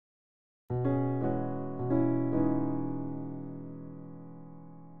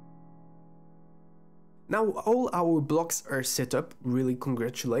Now all our blocks are set up, really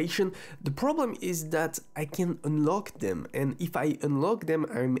congratulations. The problem is that I can unlock them, and if I unlock them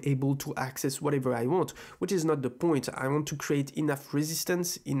I'm able to access whatever I want, which is not the point. I want to create enough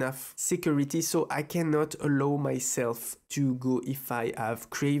resistance, enough security, so I cannot allow myself to go if I have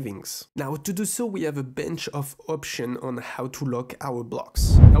cravings. Now to do so we have a bunch of options on how to lock our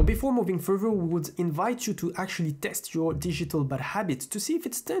blocks. Now before moving further we would invite you to actually test your digital bad habits to see if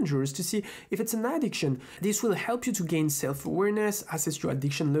it's dangerous, to see if it's an addiction. This will help you to gain self-awareness, assess your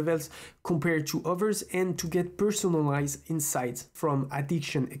addiction levels compared to others, and to get personalized insights from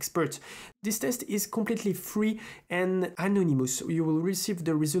addiction experts. This test is completely free and anonymous. You will receive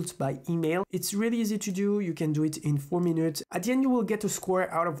the results by email. It's really easy to do. You can do it in 4 minutes. At the end, you will get a score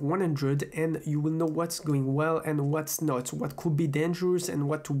out of 100 and you will know what's going well and what's not, what could be dangerous and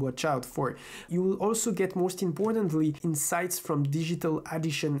what to watch out for. You will also get, most importantly, insights from digital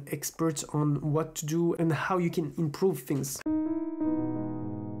addiction experts on what to do and how you can improve things.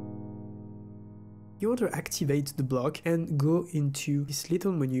 You want to activate the block and go into this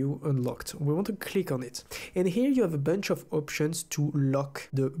little menu unlocked. We want to click on it. And here you have a bunch of options to lock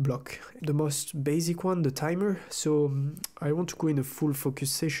the block. The most basic one, the timer. So I want to go in a full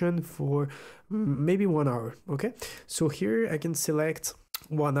focus session for maybe 1 hour. Okay. So here I can select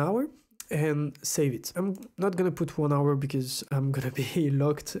 1 hour and save it. I'm not gonna put 1 hour because I'm gonna be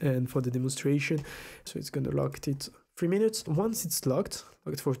locked and for the demonstration. So it's gonna lock it 3 minutes. Once it's locked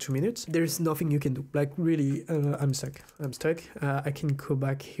for 2 minutes, there's nothing you can do. Like really, I'm stuck. I can go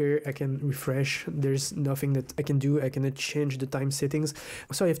back here, I can refresh. There's nothing that I can do. I cannot change the time settings.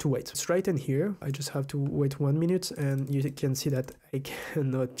 So I have to wait. It's right in here. I just have to wait 1 minute and you can see that I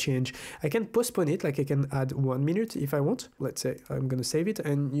cannot change. I can postpone it, like I can add 1 minute if I want. Let's say I'm gonna save it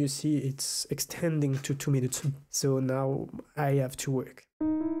and you see it's extending to 2 minutes. So now I have to work.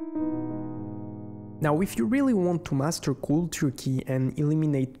 Now, if you really want to master cold turkey and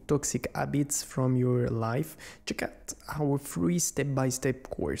eliminate toxic habits from your life, check out our free step-by-step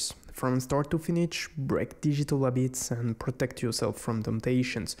course. From start to finish, break digital habits and protect yourself from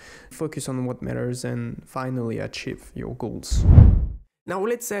temptations. Focus on what matters and finally achieve your goals. Now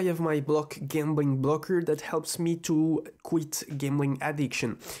let's say I have my gambling blocker that helps me to quit gambling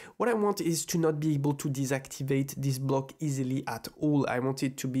addiction. What I want is to not be able to deactivate this block easily at all. I want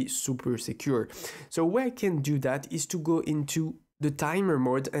it to be super secure. So where I can do that is to go into the timer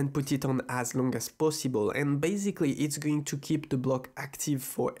mode and put it on as long as possible, and basically it's going to keep the block active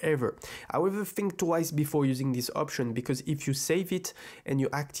forever. However, think twice before using this option, because if you save it and you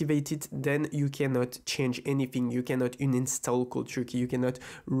activate it, then you cannot change anything. You cannot uninstall cold turkey, you cannot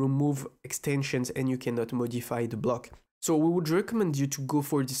remove extensions, and you cannot modify the block. So we would recommend you to go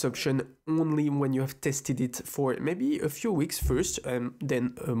for this option only when you have tested it for maybe a few weeks first,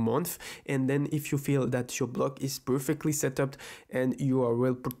 then a month, and then if you feel that your block is perfectly set up and you are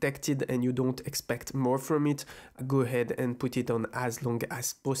well protected and you don't expect more from it, go ahead and put it on as long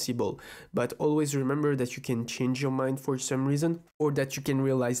as possible. But always remember that you can change your mind for some reason, or that you can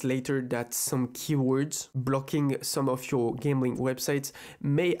realize later that some keywords blocking some of your gambling websites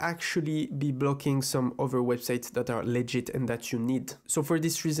may actually be blocking some other websites that are legit and that you need. So for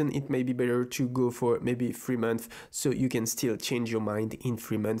this reason, it may be better to go for maybe 3 months, so you can still change your mind in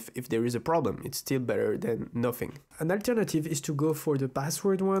 3 months if there is a problem. It's still better than nothing. An alternative is to go for the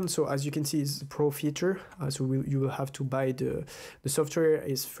password one. So as you can see, it's a pro feature. You will have to buy the software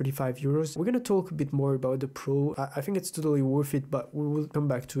is 35 euros. We're going to talk a bit more about the pro. I think it's totally worth it, but we will come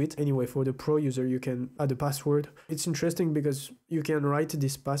back to it. Anyway, for the pro user, you can add a password. It's interesting because you can write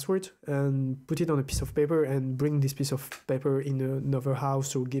this password and put it on a piece of paper and bring this piece of paper in another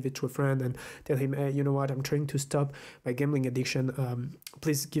house or give it to a friend and tell him, hey, you know what, I'm trying to stop my gambling addiction.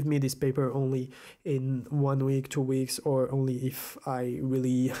 Please give me this paper only in 1 week, 2 weeks, or only if I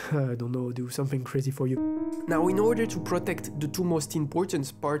really, don't know, do something crazy for you. Now, in order to protect the two most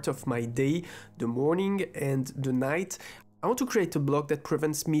important parts of my day, the morning and the night, I want to create a block that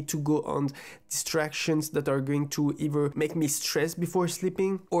prevents me to go on distractions that are going to either make me stress before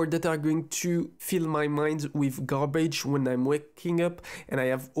sleeping or that are going to fill my mind with garbage when I'm waking up and I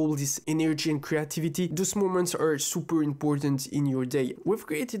have all this energy and creativity. Those moments are super important in your day. We've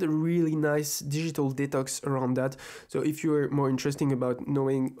created a really nice digital detox around that. So if you're more interested about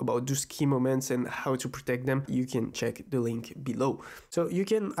knowing about those key moments and how to protect them, you can check the link below. So you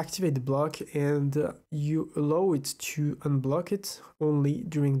can activate the block and you allow it to unblock it only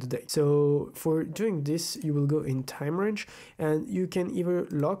during the day. So for doing this, you will go in time range and you can either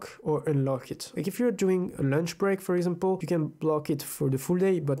lock or unlock it. Like if you're doing a lunch break, for example, you can block it for the full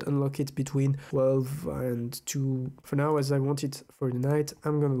day, but unlock it between 12 and 2. For now, as I want it for the night,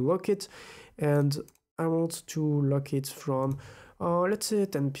 I'm gonna lock it and I want to lock it from let's say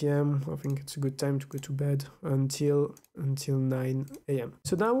 10 p.m. I think it's a good time to go to bed until 9 a.m.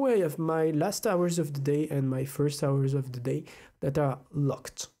 So now I have my last hours of the day and my first hours of the day that are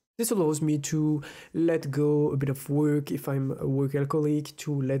locked. This allows me to let go a bit of work if I'm a workaholic,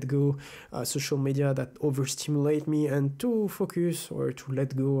 to let go social media that overstimulate me, and to focus or to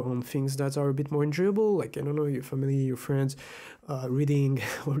let go on things that are a bit more enjoyable, like, I don't know, your family, your friends, reading,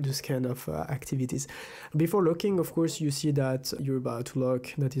 all those kind of activities. Before locking, of course, you see that you're about to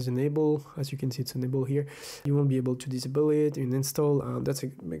lock. That is enable. As you can see, it's enable here. You won't be able to disable it in install. That's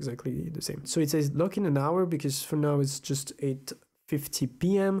exactly the same. So it says lock in an hour because for now it's just 8:50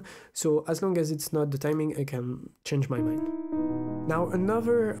 p.m. So as long as it's not the timing, I can change my mind. Now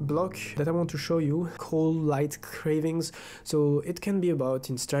another block that I want to show you called light cravings. So it can be about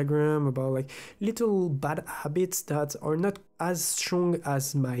Instagram, about like little bad habits that are not as strong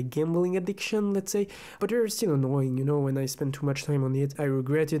as my gambling addiction, let's say, but they're still annoying. You know, when I spend too much time on it, I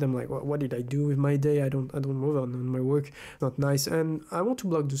regret it. I'm like, what did I do with my day? I don't move on my work. Not nice. And I want to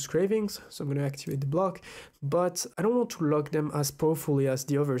block those cravings, so I'm going to activate the block, but I don't want to lock them as powerfully as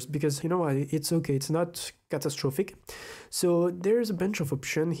the others because, you know, it's okay. It's not catastrophic. So there's a bunch of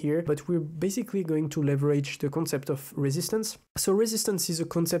options here, but we're basically going to leverage the concept of resistance. So resistance is a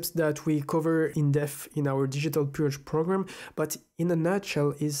concept that we cover in depth in our digital purge program, but in a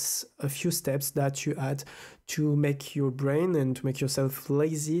nutshell is a few steps that you add to make your brain and to make yourself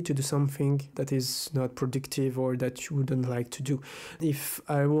lazy to do something that is not productive or that you wouldn't like to do. If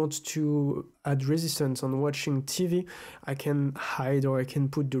I want to add resistance on watching TV, I can hide or I can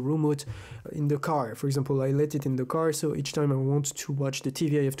put the remote in the car. For example, I let it in the car, so each time I want to watch the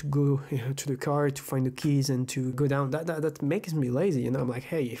TV, I have to go to the car to find the keys and to go down. That makes me lazy, you know. I'm like,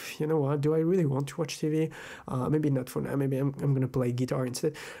 hey, you know what, do I really want to watch TV? Maybe not for now. Maybe I'm gonna play guitar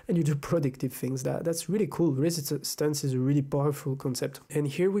instead, and you do productive things. That's really cool. Resistance is a really powerful concept, and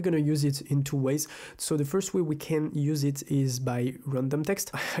here we're gonna use it in two ways. So the first way we can use it is by random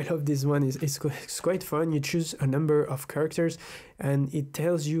text. I love this one. It's quite fun. You choose a number of characters and it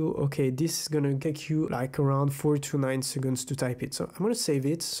tells you, okay, this is gonna take you like around 4 to 9 seconds to type it. So I'm gonna save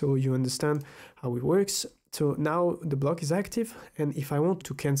it so you understand how it works. So now the block is active, and if I want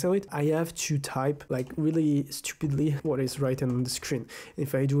to cancel it, I have to type like really stupidly what is written on the screen.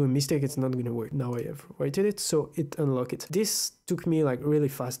 If I do a mistake, it's not gonna work. Now I have written it, so it unlocked it. This took me like really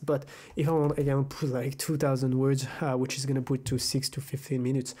fast, but if I want, I can put like 2,000 words, which is gonna put to 6 to 15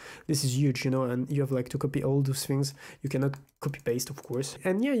 minutes. This is huge, you know, and you have like to copy all those things. You cannot copy paste, of course.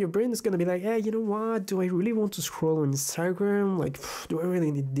 And yeah, your brain is gonna be like, hey, you know what? Do I really want to scroll on Instagram? Like, do I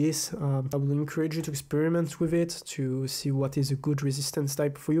really need this? I will encourage you to experiment with it to see what is a good resistance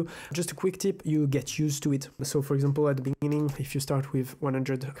type for you. Just a quick tip, you get used to it. So for example, at the beginning, if you start with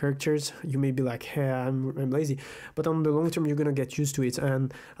 100 characters, you may be like, hey, I'm lazy. But on the long term, you're gonna get used to it.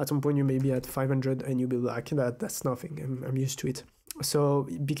 And at some point you may be at 500 and you'll be like, that's nothing. I'm used to it. So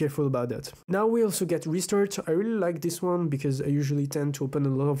be careful about that. Now we also get restart. I really like this one because I usually tend to open a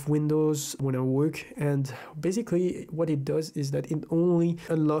lot of windows when I work, and basically what it does is that it only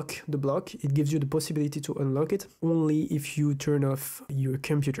unlock the block. It gives you the possibility to unlock it only if you turn off your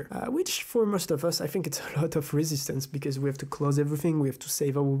computer, which for most of us, I think it's a lot of resistance because we have to close everything, we have to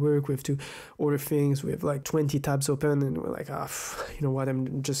save our work, we have to order things, we have like 20 tabs open, and we're like, you know what,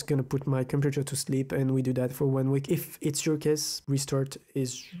 I'm just gonna put my computer to sleep, and we do that for 1 week. If it's your case, restart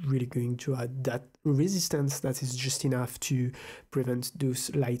is really going to add that resistance that is just enough to prevent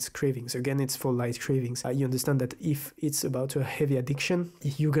those light cravings. Again, it's for light cravings. You understand that if it's about a heavy addiction,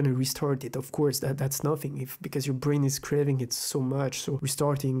 you're gonna restart it. Of course, that's nothing because your brain is craving it so much. So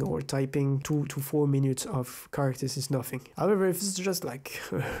restarting or typing 2 to 4 minutes of characters is nothing. However, if it's just like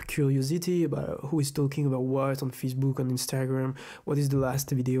curiosity about who is talking about what on Facebook, on Instagram, what is the last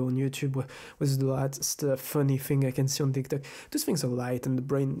video on YouTube, what is the last funny thing I can see on TikTok, those things are light and the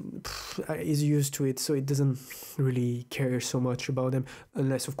brain is used to it, so it doesn't really care so much about them,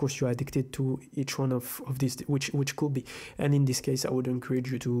 unless of course you're addicted to each one of these, which could be. And in this case, I would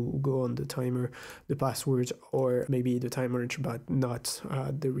encourage you to go on the timer, the passwords, or maybe the timer, but not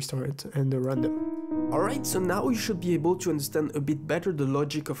the restart and the random. Alright, so now you should be able to understand a bit better the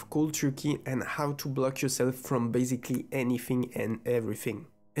logic of cold turkey and how to block yourself from basically anything and everything.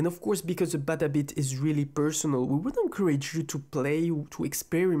 And of course, because a bad habit is really personal, we would encourage you to play, to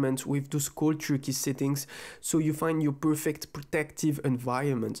experiment with those cold turkey settings so you find your perfect protective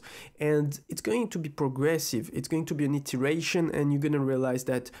environment. And it's going to be progressive, it's going to be an iteration, and you're going to realize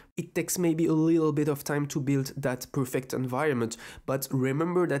that it takes maybe a little bit of time to build that perfect environment. But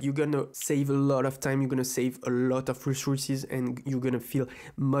remember that you're going to save a lot of time, you're going to save a lot of resources, and you're going to feel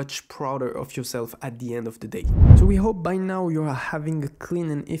much prouder of yourself at the end of the day. So we hope by now you are having a clean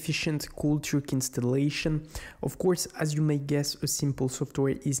and efficient cold turkey installation. Of course, as you may guess, a simple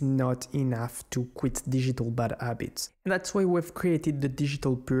software is not enough to quit digital bad habits. And that's why we've created the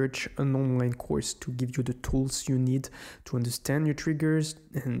Digital Purge, an online course to give you the tools you need to understand your triggers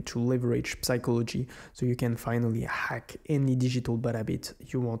and to leverage psychology so you can finally hack any digital bad habit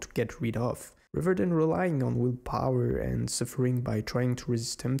you want to get rid of. Rather than relying on willpower and suffering by trying to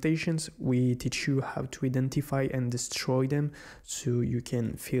resist temptations, we teach you how to identify and destroy them so you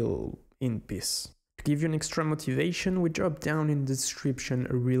can feel in peace. To give you an extra motivation, we drop down in the description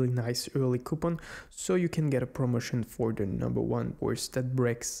a really nice early coupon so you can get a promotion for the #1 course that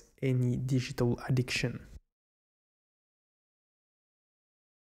breaks any digital addiction.